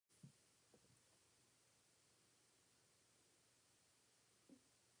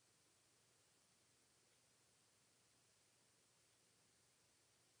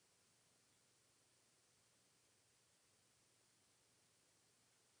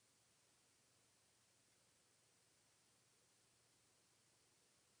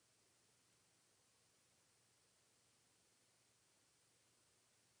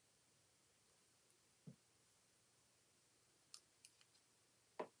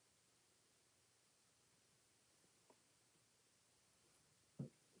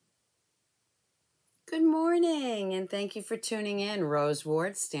Good morning, and thank you for tuning in. Rose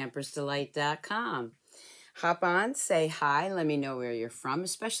Ward, Stampersdelight.com. Hop on, say hi, let me know where you're from,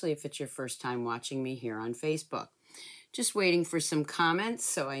 especially if it's your first time watching me here on Facebook. Just waiting for some comments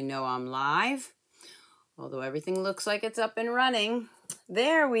so I know I'm live. Although everything looks like it's up and running.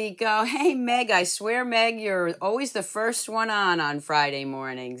 There we go. Hey, Meg, I swear, Meg, you're always the first one on Friday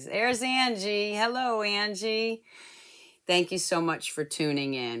mornings. There's Angie. Hello, Angie. Thank you so much for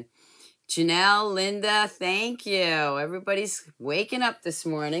tuning in. Janelle, Linda, thank you. Everybody's waking up this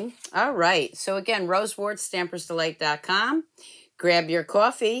morning. All right. So again, Rose Ward, Stampersdelight.com. Grab your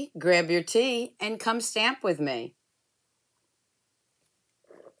coffee, grab your tea, and come stamp with me.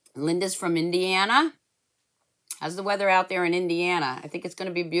 Linda's from Indiana. How's the weather out there in Indiana? I think it's going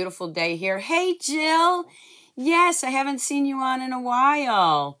to be a beautiful day here. Hey, Jill. Yes, I haven't seen you on in a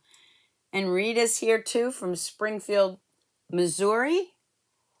while. And Rita's here too from Springfield, Missouri.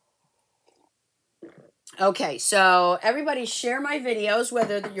 Okay, so everybody share my videos,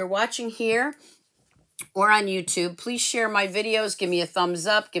 whether you're watching here or on YouTube. Please share my videos. Give me a thumbs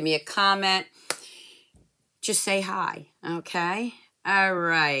up. Give me a comment. Just say hi, okay? All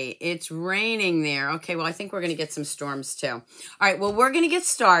right, it's raining there. Okay, well, I think we're going to get some storms too. All right, well, we're going to get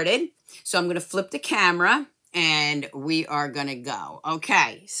started. So I'm going to flip the camera and we are going to go.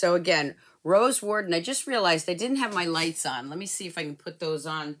 Okay, so again, Rose Ward, and I just realized I didn't have my lights on. Let me see if I can put those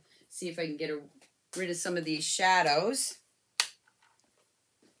on, see if I can get rid of some of these shadows.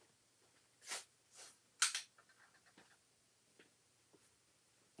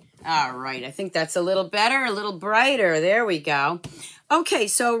 All right, I think that's a little better, a little brighter. There we go. Okay,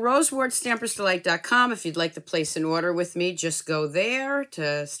 so roseward.stampersdelight.com. If you'd like to place an order with me, just go there to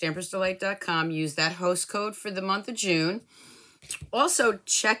stampersdelight.com. Use that host code for the month of June. Also,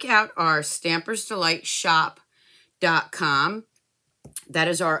 check out our stampersdelightshop.com. That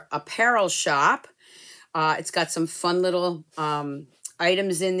is our apparel shop. It's got some fun little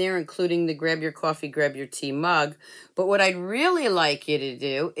items in there, including the grab your coffee, grab your tea mug. But what I'd really like you to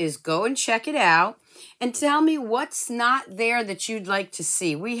do is go and check it out and tell me what's not there that you'd like to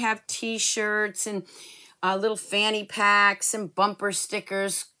see. We have t-shirts and little fanny packs and bumper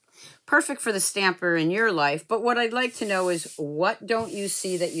stickers. Perfect for the stamper in your life. But what I'd like to know is, what don't you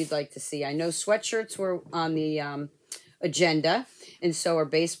see that you'd like to see? I know sweatshirts were on the agenda, and so are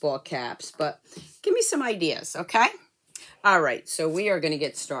baseball caps. But give me some ideas, okay? All right, so we are going to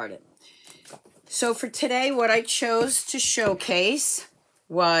get started. So for today, what I chose to showcase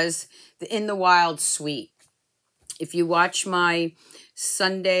was the In the Wild suite. If you watch my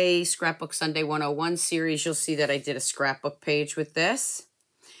Scrapbook Sunday 101 series, you'll see that I did a scrapbook page with this.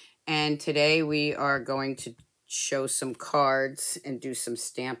 And today we are going to show some cards and do some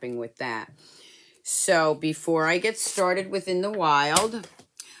stamping with that. So before I get started with In the Wild,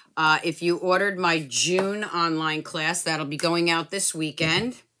 if you ordered my June online class, that'll be going out this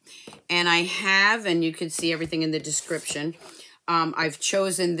weekend. And I have, and you can see everything in the description, I've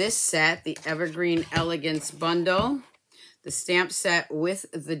chosen this set, the Evergreen Elegance bundle, the stamp set with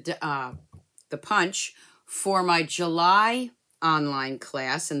the punch for my July online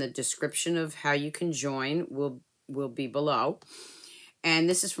class, and the description of how you can join will be below. And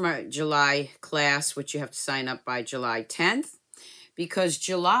this is for my July class, which you have to sign up by July 10th. Because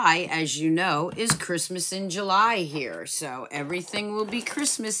July, as you know, is Christmas in July here. So everything will be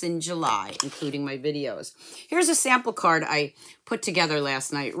Christmas in July, including my videos. Here's a sample card I put together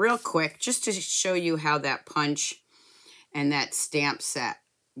last night real quick, just to show you how that punch and that stamp set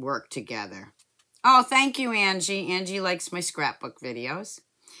work together. Oh, thank you, Angie. Angie likes my scrapbook videos.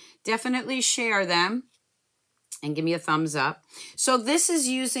 Definitely share them and give me a thumbs up. So this is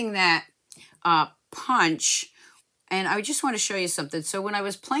using that punch. And I just want to show you something. So when I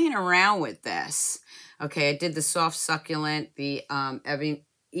was playing around with this, okay, I did the soft succulent, the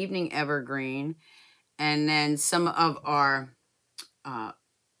evening evergreen, and then some of our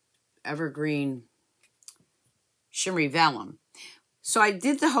evergreen shimmery vellum. So I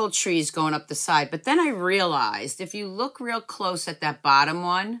did the whole trees going up the side, but then I realized if you look real close at that bottom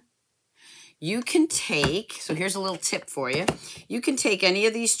one, you can take, so here's a little tip for you. You can take any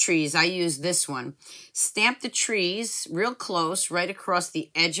of these trees. I use this one. Stamp the trees real close right across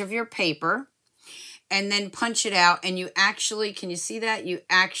the edge of your paper and then punch it out. And you actually, can you see that? You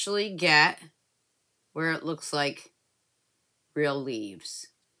actually get where it looks like real leaves.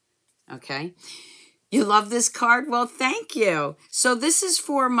 Okay. You love this card? Well, thank you. So this is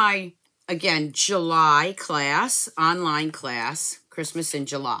for my, again, July class, online class, Christmas in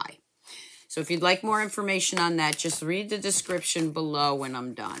July. So if you'd like more information on that, just read the description below when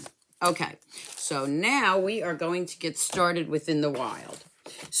I'm done. Okay, so now we are going to get started with In the Wild.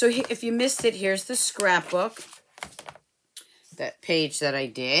 So if you missed it, here's the scrapbook, that page that I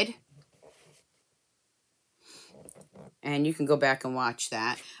did. And you can go back and watch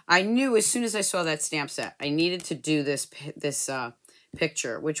that. I knew as soon as I saw that stamp set, I needed to do this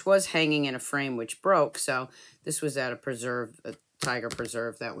picture, which was hanging in a frame, which broke. So this was at a tiger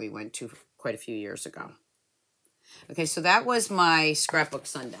preserve that we went to quite a few years ago. Okay, so that was my scrapbook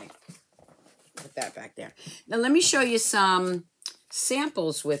Sunday. Put that back there. Now let me show you some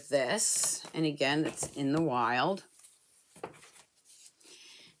samples with this. And again, it's in the wild.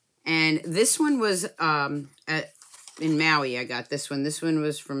 And this one was in Maui. I got this one. This one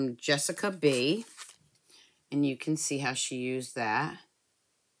was from Jessica B. And you can see how she used that.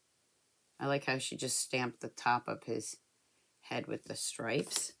 I like how she just stamped the top of his head with the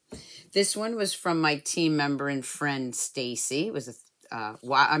stripes. This one was from my team member and friend, Stacy. It was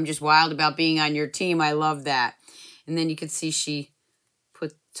I'm just wild about being on your team. I love that. And then you can see she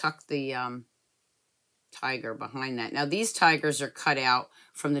tucked the tiger behind that. Now, these tigers are cut out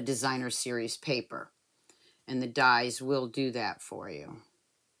from the designer series paper. And the dies will do that for you.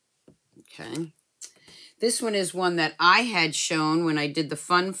 Okay. This one is one that I had shown when I did the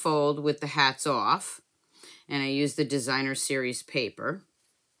fun fold with the hats off. And I used the designer series paper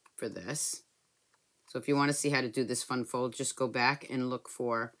for this. So if you want to see how to do this fun fold, just go back and look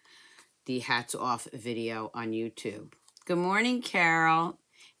for the hats off video on YouTube. Good morning, Carol.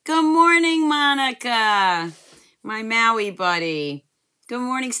 Good morning, Monica, my Maui buddy. Good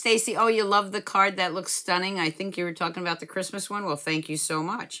morning, Stacy. Oh, you love the card. That looks stunning. I think you were talking about the Christmas one. Well, thank you so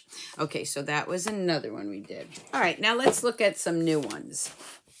much. Okay, so that was another one we did. All right, now let's look at some new ones.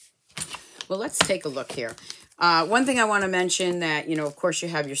 Well, let's take a look here. One thing I want to mention that, you know, of course, you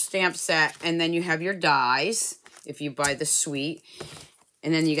have your stamp set, and then you have your dies if you buy the suite.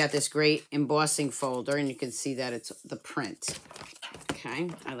 And then you got this great embossing folder, and you can see that it's the print.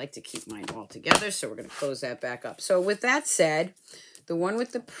 Okay, I like to keep mine all together, so we're going to close that back up. So with that said, the one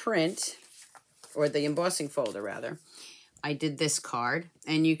with the print, or the embossing folder rather, I did this card,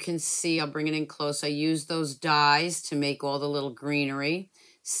 and you can see, I'll bring it in close, I used those dies to make all the little greenery,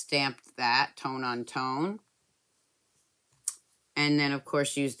 stamped that tone on tone. And then, of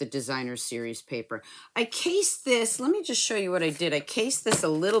course, use the designer series paper. I cased this. Let me just show you what I did. I cased this a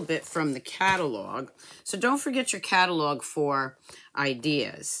little bit from the catalog. So don't forget your catalog for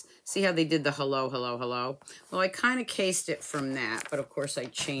ideas. See how they did the hello, hello, hello? Well, I kind of cased it from that, but of course I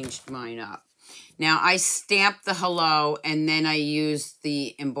changed mine up. Now, I stamped the hello, and then I used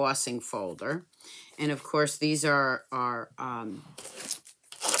the embossing folder. And of course, these are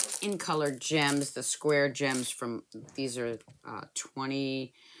in color gems, the square gems from, these are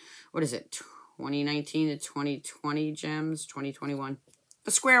 2019 to 2020 gems, 2021.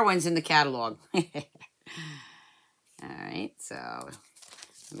 The square ones in the catalog. All right, so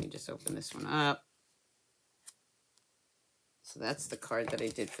let me just open this one up. So that's the card that I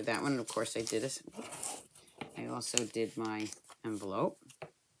did for that one. And of course, I also did my envelope.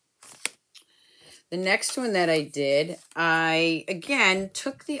 The next one that I did, I, again,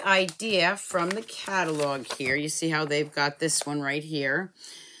 took the idea from the catalog here. You see how they've got this one right here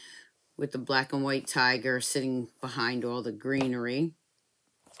with the black and white tiger sitting behind all the greenery.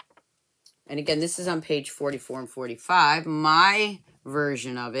 And again, this is on page 44 and 45, my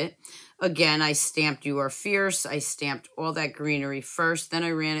version of it. Again, I stamped You Are Fierce. I stamped all that greenery first. Then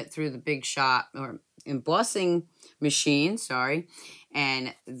I ran it through the big shot, or embossing machine, sorry.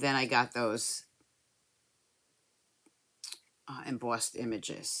 And then I got those embossed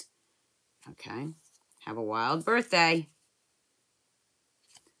images. Okay. Have a wild birthday.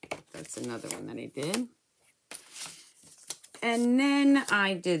 That's another one that I did. And then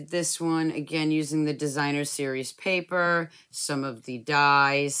I did this one, again, using the designer series paper, some of the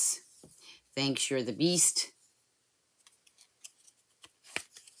dies. Thanks, You're the Beast.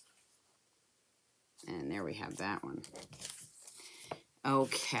 And there we have that one.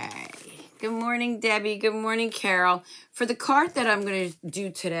 Okay. Good morning, Debbie. Good morning, Carol. For the card that I'm going to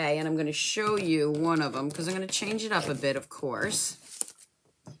do today, and I'm going to show you one of them, because I'm going to change it up a bit, of course.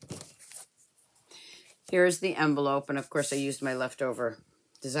 Here's the envelope, and of course I used my leftover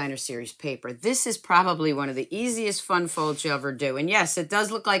designer series paper. This is probably one of the easiest fun folds you'll ever do. And yes, it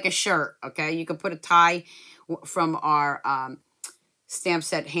does look like a shirt, okay? You could put a tie from our stamp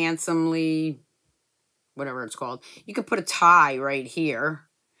set Handsomely, whatever it's called. You could put a tie right here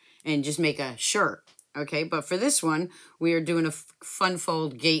and just make a shirt, okay? But for this one, we are doing a fun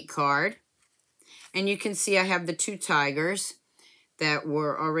fold gate card. And you can see I have the two tigers that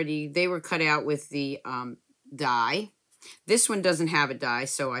were already, they were cut out with the die. This one doesn't have a die,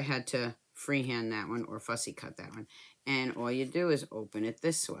 so I had to freehand that one or fussy cut that one. And all you do is open it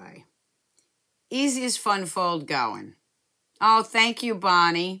this way. Easiest fun fold going. Oh, thank you,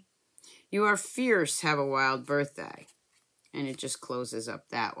 Bonnie. You are fierce. Have a wild birthday. And it just closes up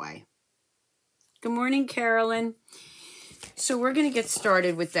that way. Good morning, Carolyn. So we're going to get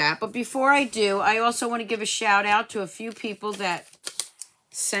started with that. But before I do, I also want to give a shout out to a few people that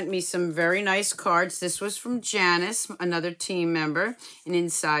sent me some very nice cards. This was from Janice, another team member. And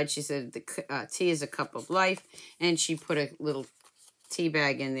inside she said, the tea is a cup of life. And she put a little tea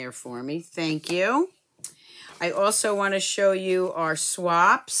bag in there for me. Thank you. I also want to show you our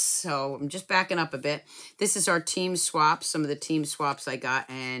swaps. So I'm just backing up a bit. This is our team swaps, some of the team swaps I got.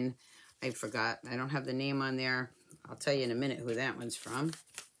 And I forgot, I don't have the name on there. I'll tell you in a minute who that one's from.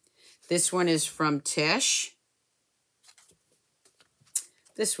 This one is from Tish.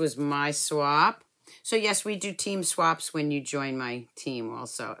 This was my swap. So yes, we do team swaps when you join my team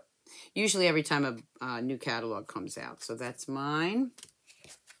also. Usually every time a new catalog comes out. So that's mine.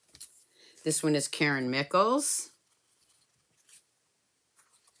 This one is Karen Mickles.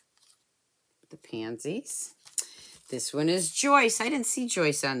 The pansies. This one is Joyce. I didn't see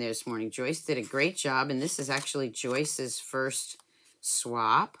Joyce on there this morning. Joyce did a great job, and this is actually Joyce's first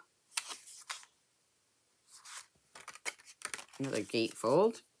swap. Another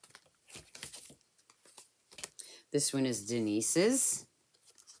gatefold. This one is Denise's,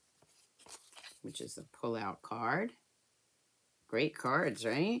 which is the pull-out card. Great cards,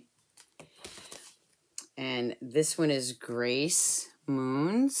 right? And this one is Grace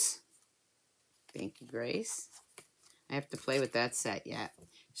Moon's. Thank you, Grace. I have to play with that set yet.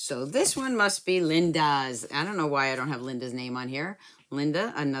 So this one must be Linda's. I don't know why I don't have Linda's name on here.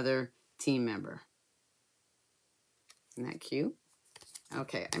 Linda, another team member. Isn't that cute?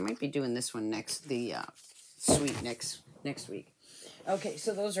 Okay, I might be doing this one next, the suite next week. Okay,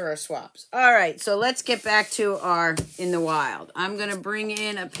 so those are our swaps. All right, so let's get back to our In the Wild. I'm going to bring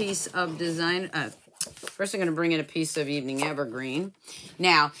in a piece of design. First, I'm going to bring in a piece of Evening Evergreen.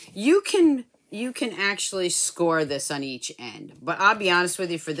 Now, you can actually score this on each end. But I'll be honest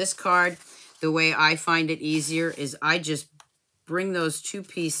with you, for this card, the way I find it easier is I just bring those two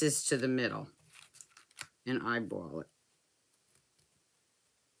pieces to the middle and eyeball it.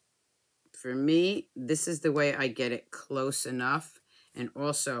 For me, this is the way I get it close enough. And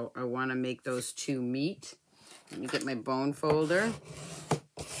also, I want to make those two meet. Let me get my bone folder.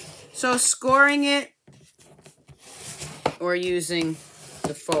 So scoring it or using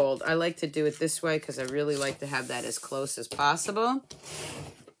the fold. I like to do it this way because I really like to have that as close as possible.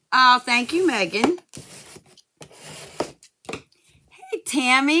 Oh, thank you, Megan. Hey,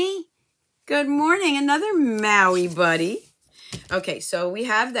 Tammy. Good morning. Another Maui buddy. Okay, so we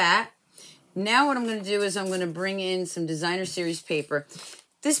have that. Now what I'm going to do is I'm going to bring in some designer series paper.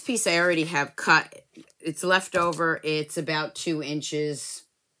 This piece I already have cut. It's left over. It's about 2 inches.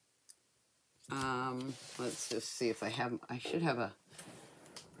 Let's just see if I should have a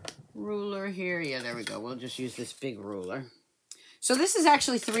ruler here. Yeah, there we go. We'll just use this big ruler. So this is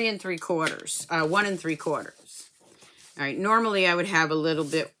actually 3 3/4, 1 3/4. All right, normally I would have a little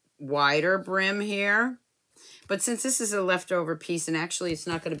bit wider brim here. But since this is a leftover piece, and actually it's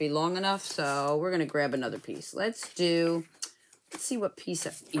not going to be long enough, so we're going to grab another piece. Let's see what piece,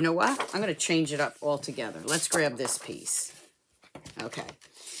 you know what? I'm going to change it up altogether. Let's grab this piece. Okay.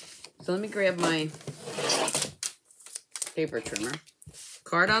 So let me grab my paper trimmer.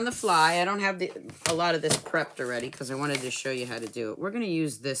 Card on the fly. I don't have a lot of this prepped already because I wanted to show you how to do it. We're going to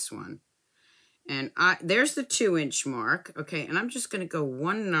use this one. And there's the 2-inch mark. Okay, and I'm just going to go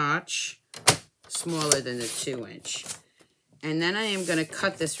 1 notch smaller than the 2-inch. And then I am going to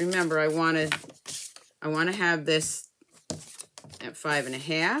cut this. Remember, I want to have this at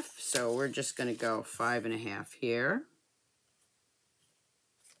 5.5. So we're just going to go 5.5 here.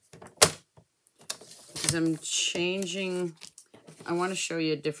 Because I'm changing, I want to show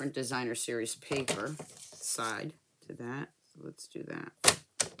you a different designer series paper side to that. So let's do that.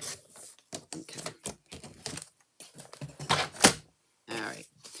 Okay. All right.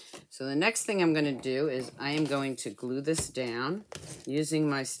 So the next thing I'm going to do is I am going to glue this down using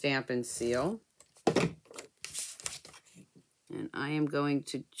my stamp and seal. And I am going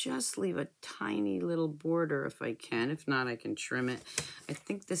to just leave a tiny little border if I can. If not, I can trim it. I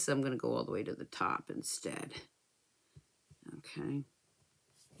think this I'm going to go all the way to the top instead. Okay.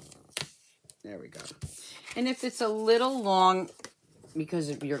 There we go. And if it's a little long because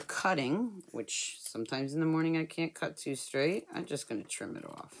of your cutting, which sometimes in the morning I can't cut too straight, I'm just going to trim it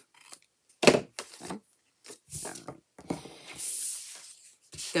off. Okay. All right.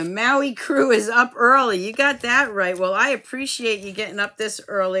 The Maui crew is up early. You got that right. Well, I appreciate you getting up this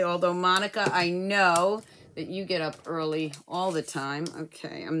early. Although, Monica, I know that you get up early all the time.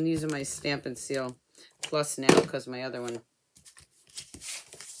 Okay, I'm using my Stamp & Seal Plus now because my other one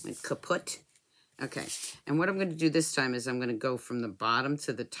went kaput. Okay, and what I'm going to do this time is I'm going to go from the bottom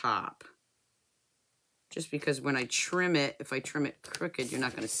to the top. Just because when I trim it, if I trim it crooked, you're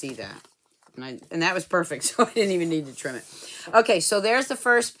not going to see that. And that was perfect, so I didn't even need to trim it. Okay, so there's the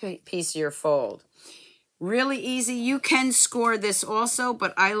first piece of your fold. Really easy. You can score this also,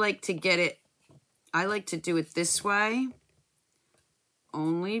 but I like to do it this way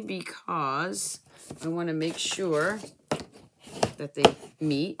only because I want to make sure that they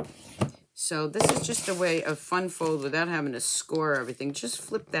meet. So this is just a way of fun fold without having to score everything. Just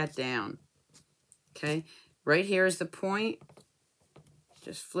flip that down. Okay, right here is the point.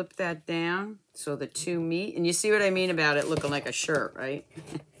 Just flip that down so the two meet. And you see what I mean about it looking like a shirt, right?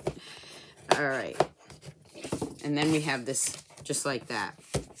 All right. And then we have this just like that.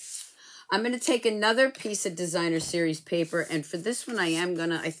 I'm going to take another piece of designer series paper. And for this one,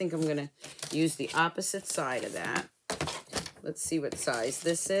 I think I'm going to use the opposite side of that. Let's see what size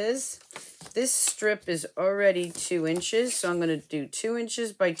this is. This strip is already 2 inches. So I'm going to do 2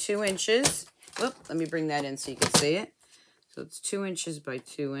 inches by 2 inches. Whoop, let me bring that in so you can see it. So it's 2 inches by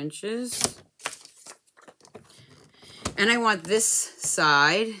 2 inches. And I want this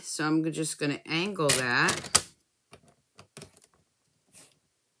side, so I'm just going to angle that.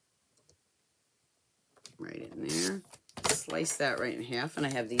 Right in there. Slice that right in half, and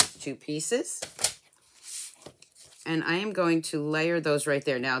I have these 2 pieces. And I am going to layer those right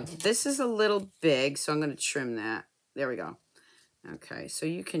there. Now, this is a little big, so I'm going to trim that. There we go. Okay, so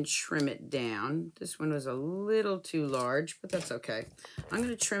you can trim it down. This one was a little too large, but that's okay. I'm going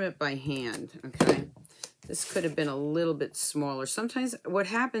to trim it by hand, okay? This could have been a little bit smaller. Sometimes what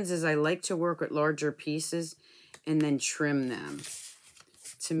happens is I like to work with larger pieces and then trim them.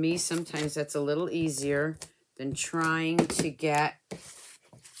 To me, sometimes that's a little easier than trying to get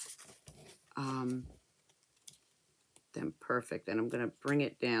them perfect. And I'm going to bring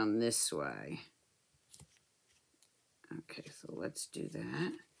it down this way. Okay, so let's do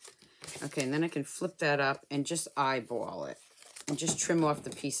that. Okay, and then I can flip that up and just eyeball it. And just trim off the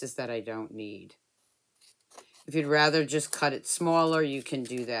pieces that I don't need. If you'd rather just cut it smaller, you can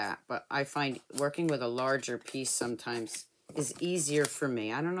do that. But I find working with a larger piece sometimes is easier for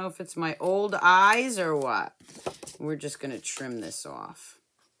me. I don't know if it's my old eyes or what. We're just going to trim this off.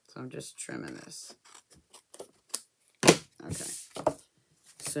 So I'm just trimming this. Okay.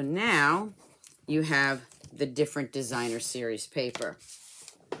 So now you have the different designer series paper.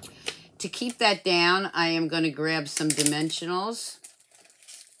 To keep that down, I am going to grab some dimensionals.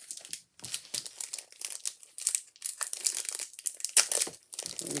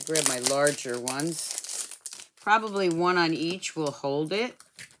 I'm going to grab my larger ones. Probably one on each will hold it,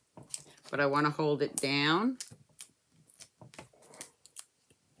 but I want to hold it down.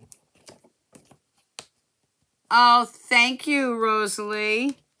 Oh, thank you,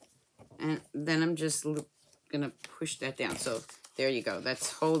 Rosalie. And then I'm just going to push that down. So there you go.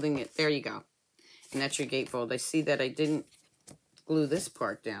 That's holding it. There you go. And that's your gatefold. I see that I didn't glue this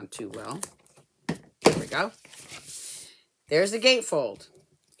part down too well. There we go. There's the gatefold.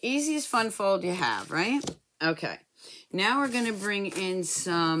 Easiest fun fold you have, right? Okay. Now we're going to bring in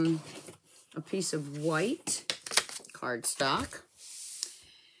a piece of white cardstock.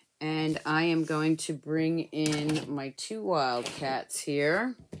 And I am going to bring in my 2 Wildcats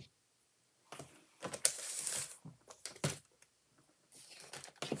here.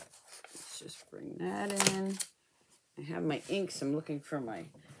 Let's just bring that in. I have my inks. I'm looking for my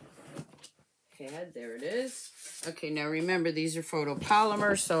pad. There it is. Okay, now remember, these are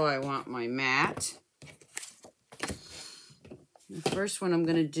photopolymer, so I want my matte. The first one I'm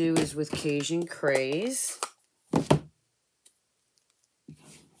going to do is with Cajun Craze.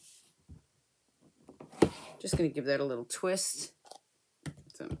 Just going to give that a little twist.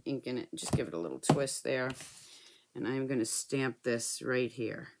 Some ink in it. Just give it a little twist there. And I'm going to stamp this right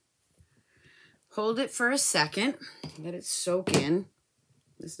here. Hold it for a second. Let it soak in.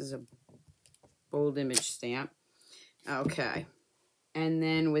 This is a bold image stamp. Okay. And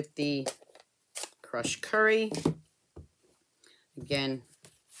then with the crushed curry, again,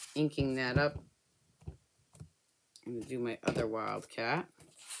 inking that up. I'm going to do my other Wildcat.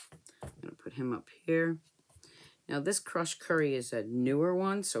 I'm going to put him up here. Now, this crushed curry is a newer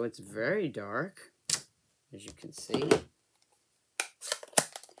one, so it's very dark, as you can see.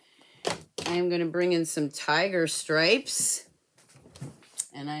 I am going to bring in some tiger stripes,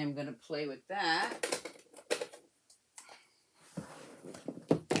 and I am going to play with that.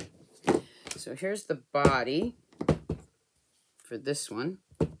 So here's the body for this one.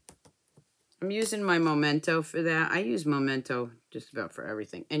 I'm using my Memento for that. I use Memento just about for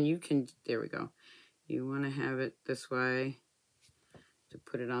everything. And you can, there we go. You want to have it this way to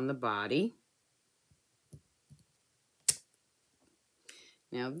put it on the body.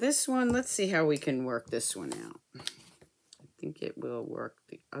 Now this one, let's see how we can work this one out. I think it will work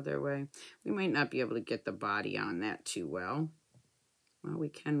the other way. We might not be able to get the body on that too well. Well, we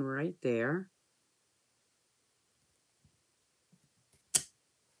can right there.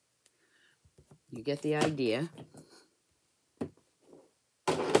 You get the idea.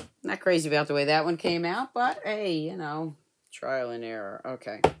 Not crazy about the way that one came out, but hey, you know, trial and error.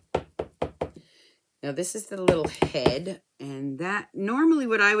 Okay. Now this is the little head, and that normally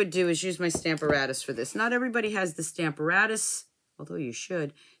what I would do is use my Stamparatus for this. Not everybody has the Stamparatus, although you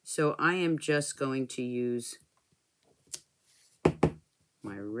should. So I am just going to use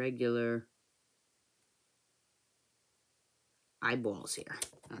my regular eyeballs here.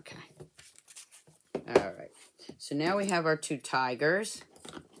 Okay. All right. So now we have our two tigers.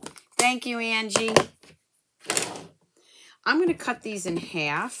 Thank you, Angie. I'm going to cut these in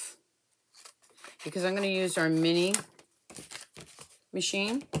half because I'm going to use our mini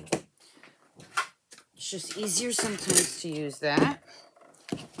machine. It's just easier sometimes to use that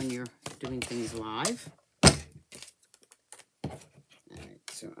when you're doing things live. All right,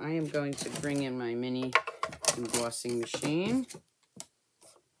 so I am going to bring in my mini embossing machine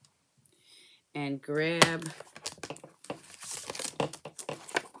and grab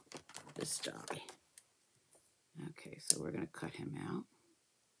this die. Okay, so we're going to cut him out.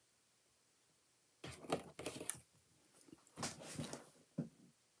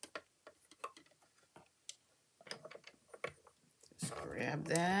 Just grab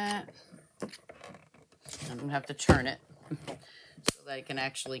that. I don't have to turn it so that I can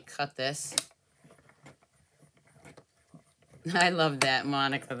actually cut this. I love that,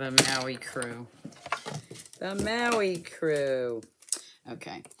 Monica, the Maui crew. The Maui crew.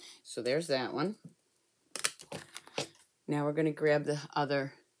 Okay, so there's that one. Now we're going to grab the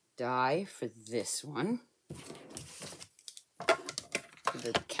other die for this one. For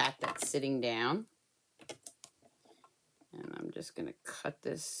the cat that's sitting down. And I'm just going to cut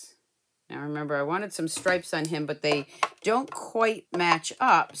this. Now remember, I wanted some stripes on him, but they don't quite match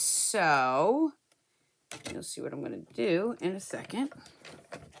up, so you'll see what I'm going to do in a second.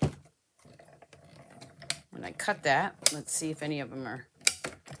 When I cut that, let's see if any of them are.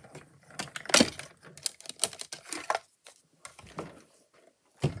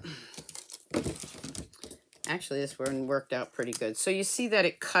 Actually, this one worked out pretty good. So you see that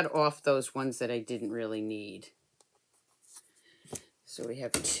it cut off those ones that I didn't really need. So we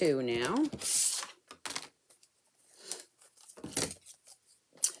have two now.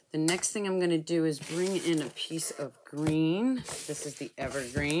 The next thing I'm going to do is bring in a piece of green. This is the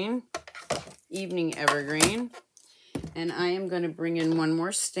Evergreen, Evening Evergreen. And I am going to bring in one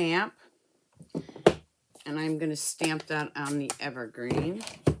more stamp. And I'm going to stamp that on the Evergreen.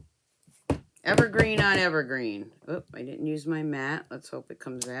 Evergreen on Evergreen. Oh, I didn't use my mat. Let's hope it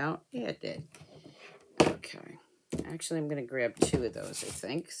comes out. Yeah, it did. Okay. Actually, I'm going to grab two of those, I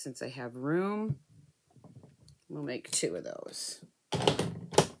think. Since I have room, we'll make two of those.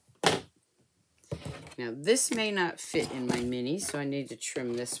 Now, this may not fit in my mini, so I need to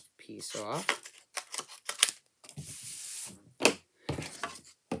trim this piece off.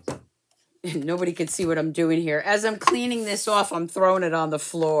 And nobody can see what I'm doing here. As I'm cleaning this off, I'm throwing it on the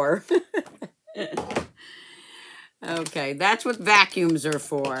floor. Okay, that's what vacuums are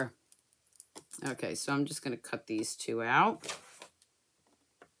for. Okay, so I'm just going to cut these two out.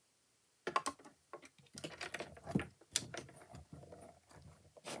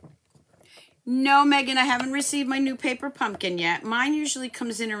 No, Megan, I haven't received my new paper pumpkin yet. Mine usually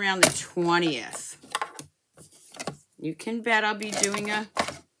comes in around the 20th. You can bet I'll be doing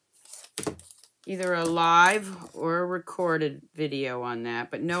either a live or a recorded video on that.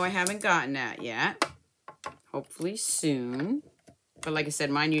 But no, I haven't gotten that yet. Hopefully soon. But like I said,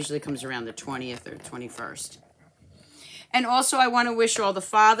 mine usually comes around the 20th or 21st. And also, I want to wish all the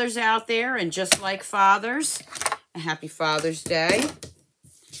fathers out there, and just like fathers, a happy Father's Day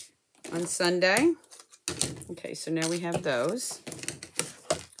on Sunday. Okay, so now we have those.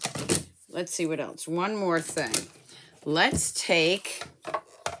 Let's see what else. One more thing. Let's take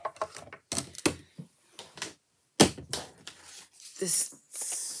this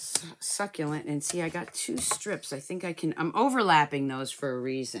succulent, and see, I got two strips. I think I can, I'm overlapping those for a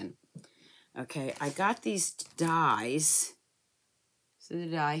reason. Okay, I got these dies. So the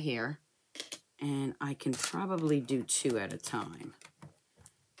die here, and I can probably do two at a time.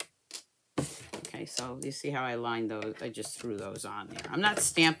 Okay, Okay, so you see how I lined those? I just threw those on there. I'm not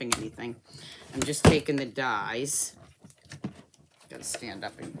stamping anything. I'm just taking the dies. Gotta stand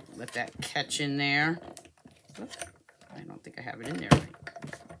up and let that catch in there. Oops, I don't think I have it in there right.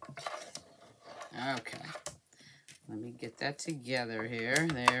 Okay. Let me get that together here.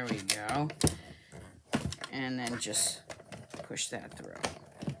 There we go. And then just push that through.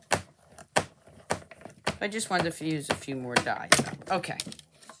 I just wanted to use a few more dies. Okay.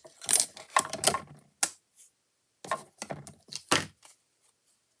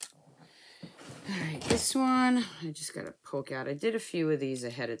 Alright, this one, I just got to poke out. I did a few of these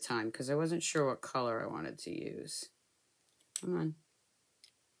ahead of time because I wasn't sure what color I wanted to use. Come on.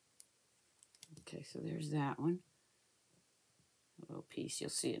 Okay, so there's that one. A little piece, you'll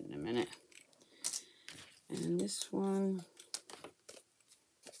see it in a minute. And this one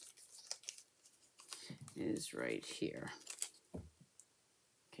is right here.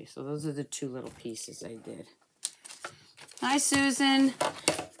 Okay, so those are the two little pieces I did. Hi, Susan.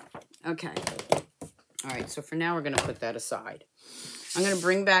 Okay. All right, so for now, we're going to put that aside. I'm going to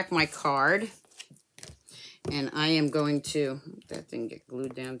bring back my card, and I am going to, that didn't get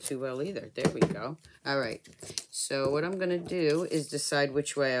glued down too well either. There we go. All right, so what I'm going to do is decide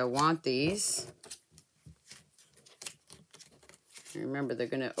which way I want these. Remember, they're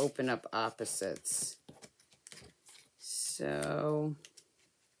going to open up opposites. So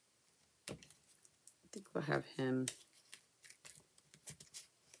I think we'll have him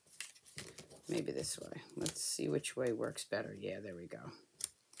maybe this way. Let's see which way works better. Yeah, there we go.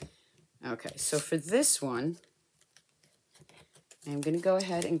 Okay, so for this one, I'm going to go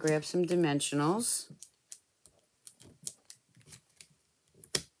ahead and grab some dimensionals.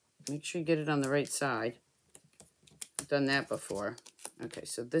 Make sure you get it on the right side. I've done that before. Okay,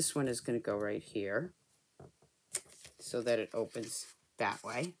 so this one is going to go right here so that it opens that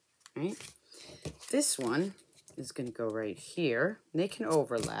way, right? This one is going to go right here. They can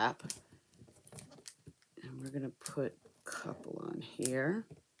overlap. And we're going to put a couple on here.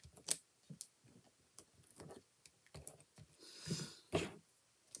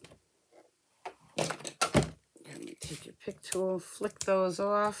 Take your pick tool, flick those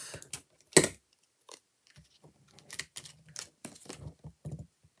off.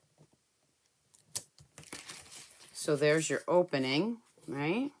 So there's your opening,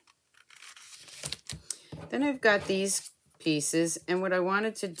 right? Then I've got these pieces, and what I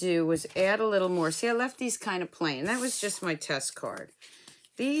wanted to do was add a little more. See, I left these kind of plain. That was just my test card.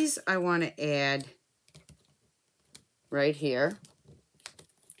 These I want to add right here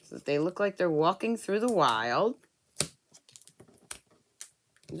so that they look like they're walking through the wild.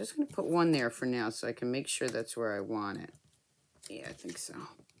 I'm just going to put one there for now so I can make sure that's where I want it. Yeah, I think so.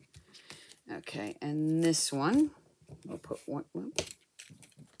 Okay, and this one, we'll put one.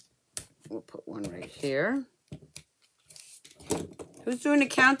 We'll put one right here. Who's doing a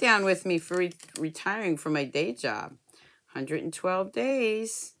countdown with me for retiring from my day job? 112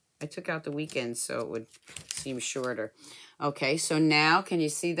 days. I took out the weekend so it would seem shorter. Okay, so now, can you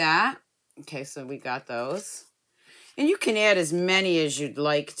see that? Okay, so we got those. And you can add as many as you'd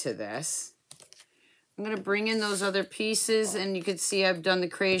like to this. I'm going to bring in those other pieces, and you can see I've done the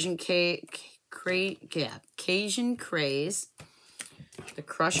Cajun Craze, the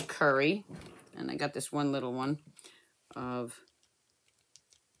crushed curry, and I got this one little one of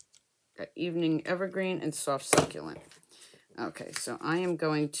evening evergreen and soft succulent. Okay, so I am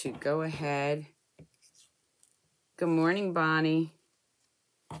going to go ahead. Good morning, Bonnie.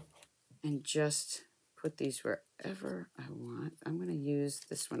 And just put these wherever I want. I'm going to use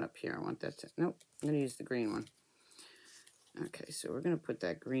this one up here. I want that to, nope, I'm going to use the green one. Okay, so we're going to put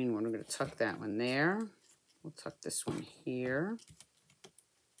that green one. We're going to tuck that one there. We'll tuck this one here.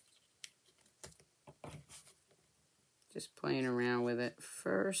 Just playing around with it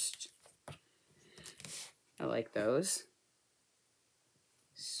first. I like those.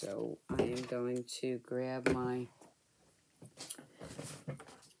 So I am going to grab my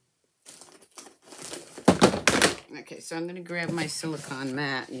okay, so I'm going to grab my silicone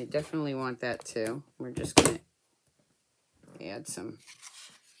mat. You definitely want that too. We're just going to add some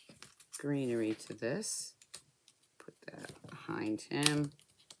greenery to this. Put that behind him.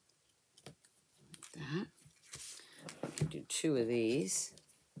 Like that. Do two of these.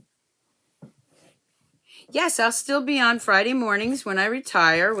 Yes, I'll still be on Friday mornings when I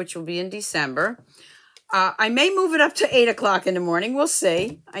retire, which will be in December. I may move it up to 8 o'clock in the morning. We'll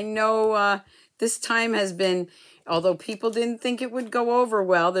see. I know this time has been, although people didn't think it would go over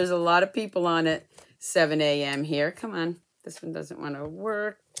well, there's a lot of people on at 7 a.m. here. Come on. This one doesn't want to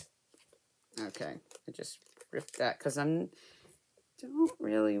work. Okay. I just ripped that because I'm don't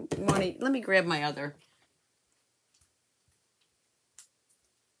really want to, let me grab my other.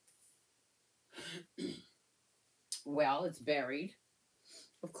 Well, it's buried.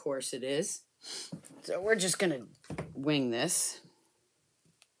 Of course it is. So we're just going to wing this.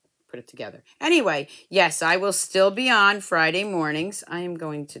 Put it together. Anyway, yes, I will still be on Friday mornings. I am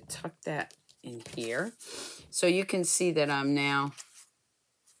going to tuck that in here. So you can see that I'm now...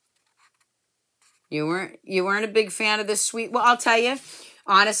 You weren't a big fan of this sweet... Well, I'll tell you,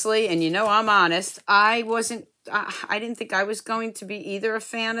 honestly, and you know I'm honest, I didn't think I was going to be either a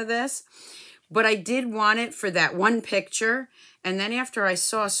fan of this. But I did want it for that one picture. And then after I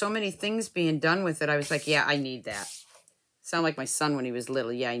saw so many things being done with it, I was like, yeah, I need that. Sound like my son when he was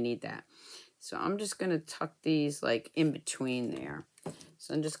little. Yeah, I need that. So I'm just going to tuck these like in between there.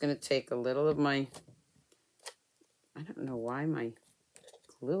 So I'm just going to take a little of my... I don't know why my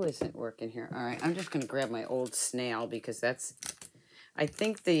glue isn't working here. All right, I'm just going to grab my old snail because that's... I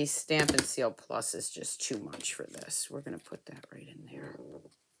think the Stamp and Seal Plus is just too much for this. We're going to put that right in there.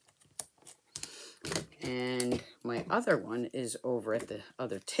 And my other one is over at the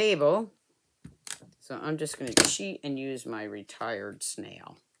other table. So I'm just going to cheat and use my retired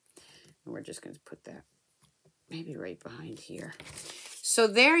snail. And we're just going to put that maybe right behind here. So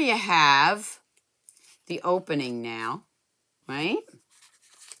there you have the opening now, right?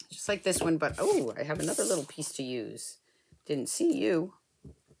 Just like this one, but oh, I have another little piece to use. Didn't see you.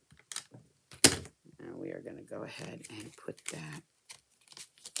 Now we are going to go ahead and put that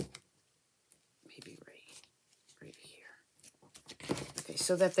maybe right here. Okay,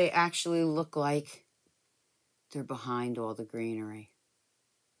 so that they actually look like they're behind all the greenery.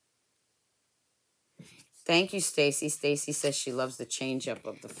 Thank you, Stacy. Stacy says she loves the change up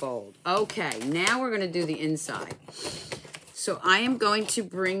of the fold. Okay, now we're going to do the inside. So I am going to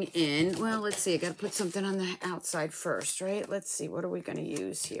bring in, well, let's see. I got to put something on the outside first, right? Let's see. What are we going to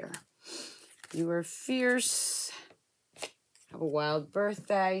use here? You are fierce. Have a wild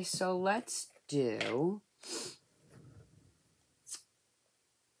birthday. So let's do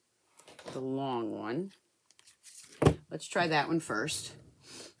the long one. Let's try that one first.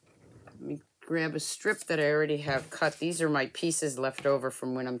 Let me grab a strip that I already have cut. These are my pieces left over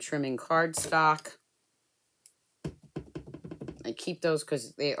from when I'm trimming cardstock. I keep those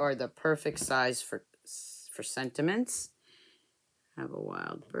because they are the perfect size for sentiments. Have a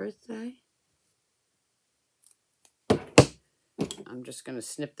wild birthday. I'm just going to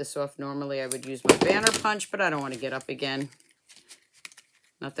snip this off. Normally I would use my banner punch, but I don't want to get up again.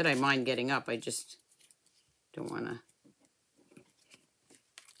 Not that I mind getting up. I just don't want to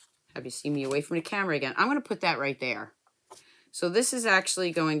have you see me away from the camera again. I'm going to put that right there. So this is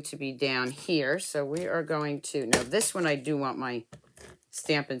actually going to be down here. So we are going to, now this one I do want my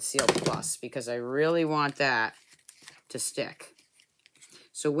Stamp and Seal Plus because I really want that to stick.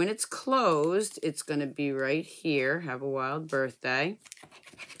 So when it's closed, it's going to be right here. Have a wild birthday.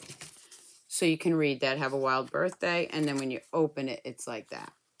 So you can read that, have a wild birthday. And then when you open it, it's like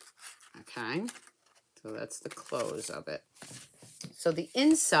that. Okay. So that's the close of it. So the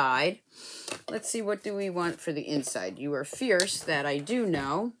inside, let's see, what do we want for the inside? You are fierce, that I do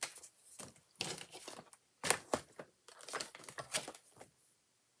know.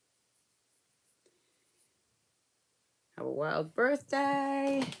 Have a wild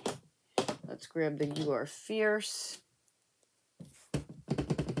birthday. Let's grab the You Are Fierce.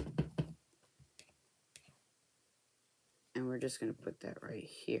 And we're just going to put that right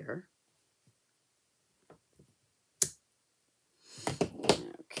here.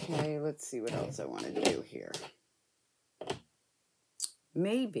 Okay, let's see what else I want to do here.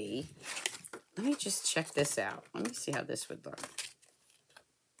 Maybe, let me just check this out. Let me see how this would look.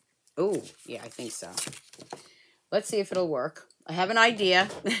 Oh, yeah, I think so. Let's see if it'll work. I have an idea.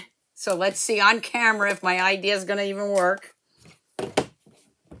 So let's see on camera if my idea is going to even work.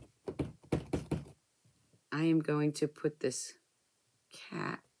 I am going to put this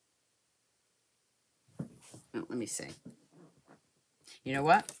cat. Oh, let me see. You know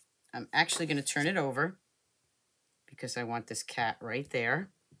what? I'm actually going to turn it over because I want this cat right there.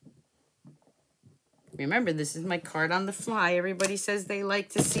 Remember, this is my card on the fly. Everybody says they like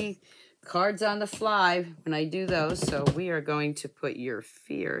to see cards on the fly when I do those. So we are going to put Your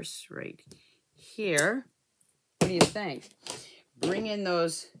Fierce right here. What do you think? Bring in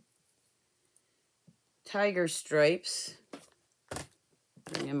those tiger stripes.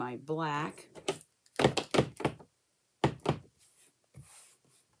 Bring in my black.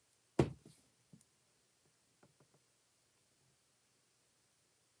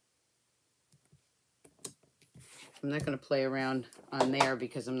 I'm not going to play around on there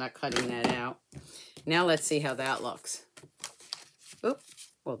because I'm not cutting that out. Now let's see how that looks. Oop.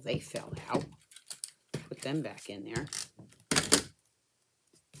 Well, they fell out. Put them back in there.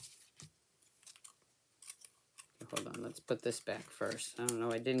 Hold on, let's put this back first. I don't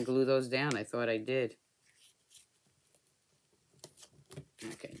know, I didn't glue those down. I thought I did.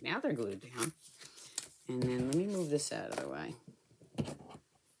 Okay, now they're glued down. And then let me move this out of the way.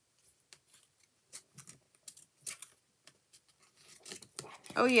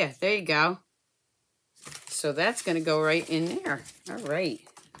 Oh yeah, there you go. So that's going to go right in there. All right.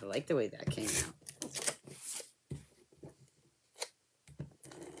 I like the way that came out.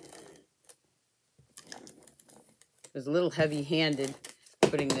 It was a little heavy-handed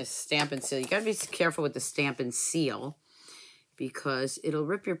putting this stamp and seal. You got to be careful with the stamp and seal because it'll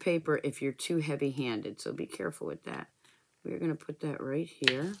rip your paper if you're too heavy-handed. So be careful with that. We're going to put that right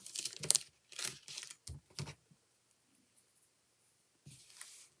here.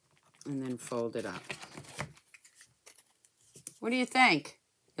 And then fold it up. What do you think?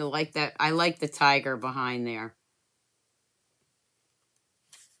 You'll like that? I like the tiger behind there.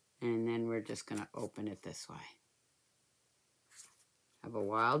 And then we're just going to open it this way. Have a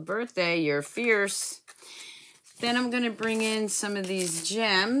wild birthday. You're fierce. Then I'm going to bring in some of these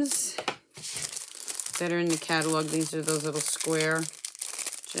gems that are in the catalog. These are those little square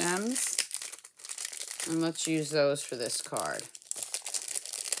gems. And let's use those for this card.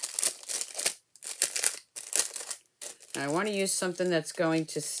 I want to use something that's going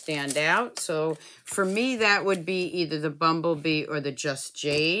to stand out. So for me, that would be either the bumblebee or the just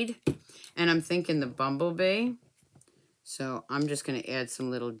jade. And I'm thinking the bumblebee. So I'm just going to add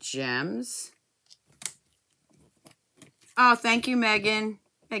some little gems. Oh, thank you, Megan.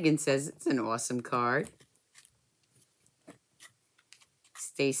 Megan says it's an awesome card.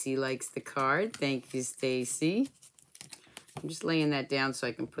 Stacy likes the card. Thank you, Stacy. I'm just laying that down so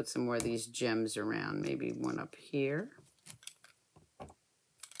I can put some more of these gems around. Maybe one up here.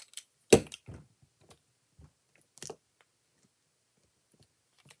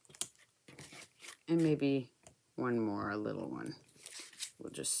 And maybe one more, a little one.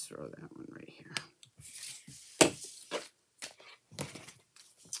 We'll just throw that one right here.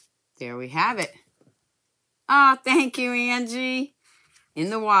 There we have it. Oh, thank you, Angie. In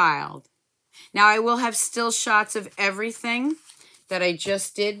the wild. Now, I will have still shots of everything that I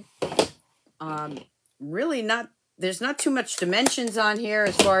just did. Really there's not too much dimensions on here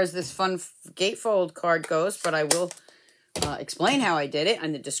as far as this fun gatefold card goes, but I will explain how I did it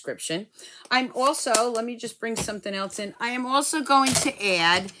in the description. I'm also, let me just bring something else in. I am also going to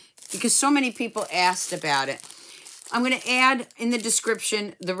add, because so many people asked about it, I'm going to add in the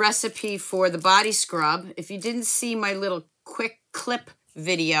description the recipe for the body scrub. If you didn't see my little quick clip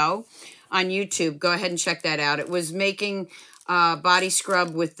video on YouTube, go ahead and check that out. It was making body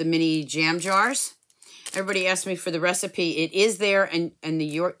scrub with the mini jam jars. Everybody asked me for the recipe. It is there in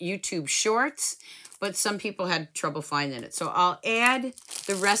the YouTube shorts, but some people had trouble finding it. So I'll add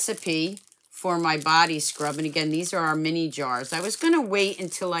the recipe for my body scrub. And again, these are our mini jars. I was going to wait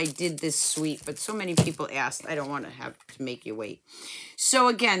until I did this suite, but so many people asked, I don't want to have to make you wait. So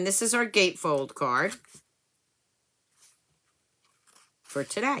again, this is our gatefold card for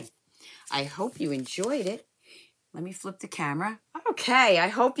today. I hope you enjoyed it. Let me flip the camera. Okay, I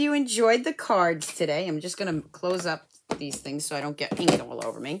hope you enjoyed the cards today. I'm just going to close up these things so I don't get ink all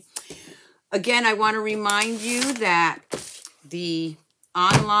over me. Again, I want to remind you that the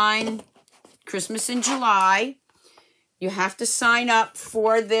online Christmas in July, you have to sign up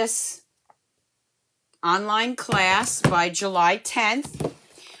for this online class by July 10th.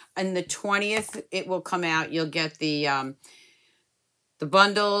 And the 20th, it will come out. You'll get the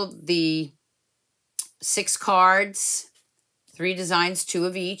bundle, the 6 cards, 3 designs, 2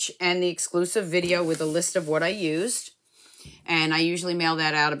 of each, and the exclusive video with a list of what I used. And I usually mail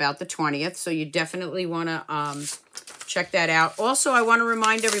that out about the 20th, so you definitely want to check that out. Also, I want to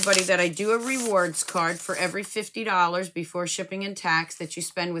remind everybody that I do a rewards card for every $50 before shipping and tax that you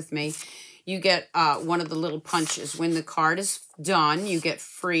spend with me. You get one of the little punches. When the card is done, you get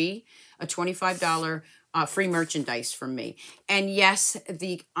free, a $25 free merchandise from me. And yes,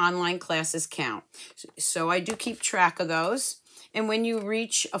 the online classes count. So I do keep track of those. And when you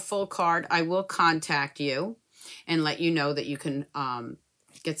reach a full card, I will contact you and let you know that you can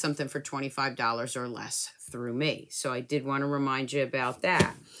get something for $25 or less through me. So I did want to remind you about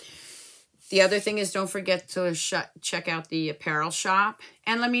that. The other thing is, don't forget to check out the apparel shop.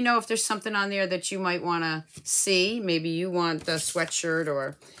 And let me know if there's something on there that you might want to see. Maybe you want the sweatshirt,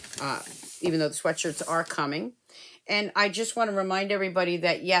 or even though the sweatshirts are coming. And I just want to remind everybody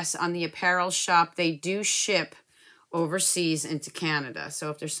that, yes, on the apparel shop, they do ship overseas into Canada. So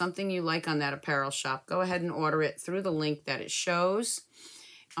if there's something you like on that apparel shop, go ahead and order it through the link that it shows,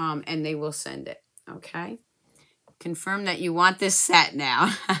 and they will send it, okay? Confirm that you want this set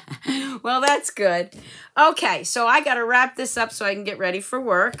now. Well, that's good. Okay, so I got to wrap this up so I can get ready for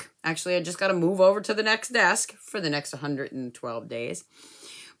work. Actually, I just got to move over to the next desk for the next 112 days.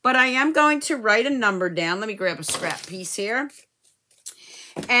 But I am going to write a number down. Let me grab a scrap piece here.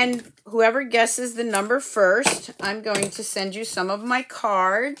 And whoever guesses the number first, I'm going to send you some of my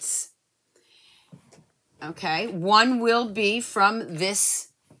cards. Okay, one will be from this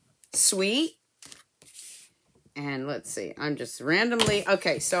suite. And let's see, I'm just randomly,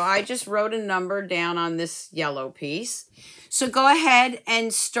 okay, so I just wrote a number down on this yellow piece. So go ahead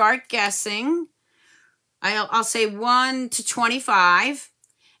and start guessing. I'll say 1 to 25.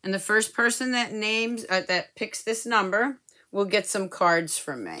 And the first person that that picks this number will get some cards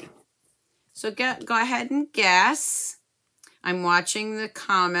from me. So go ahead and guess. I'm watching the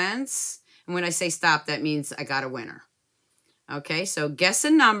comments. And when I say stop, that means I got a winner. Okay, so guess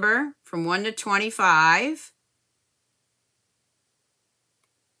a number from 1 to 25.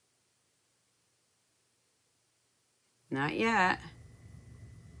 Not yet.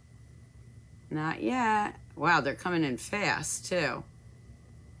 Not yet. Wow, they're coming in fast, too.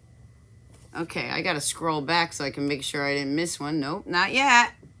 Okay, I got to scroll back so I can make sure I didn't miss one. Nope, not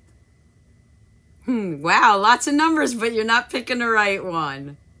yet. Wow, lots of numbers, but you're not picking the right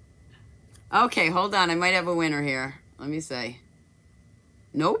one. Okay, hold on. I might have a winner here. Let me see.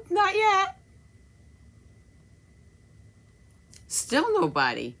 Nope, not yet. Still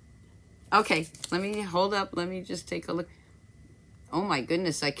nobody. Okay, let me hold up. Let me just take a look. Oh my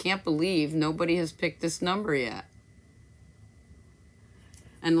goodness, I can't believe nobody has picked this number yet.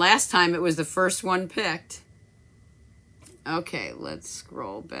 And last time it was the first one picked. Okay, let's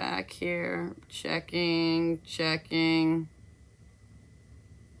scroll back here. Checking.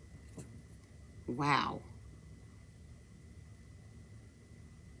 Wow.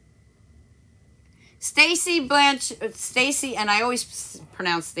 Stacy, and I always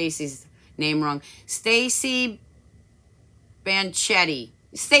pronounce Stacy's name wrong. Stacy Banchetti.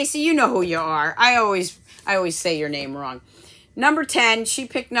 Stacy, you know who you are. I always say your name wrong. Number 10, she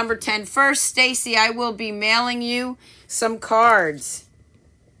picked number 10 first. Stacy, I will be mailing you some cards.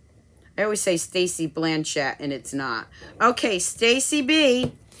 I always say Stacy Blanchett, and it's not. Okay, Stacy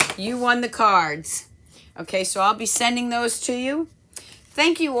B, you won the cards. Okay, so I'll be sending those to you.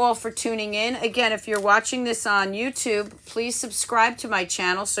 Thank you all for tuning in. Again, if you're watching this on YouTube, please subscribe to my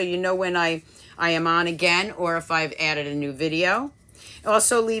channel so you know when I am on again or if I've added a new video.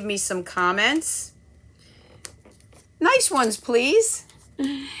 Also, leave me some comments. Nice ones, please.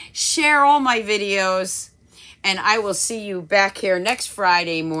 Share all my videos. And I will see you back here next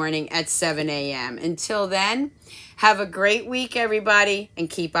Friday morning at 7 a.m. Until then, have a great week, everybody, and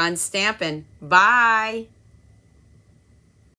keep on stamping. Bye.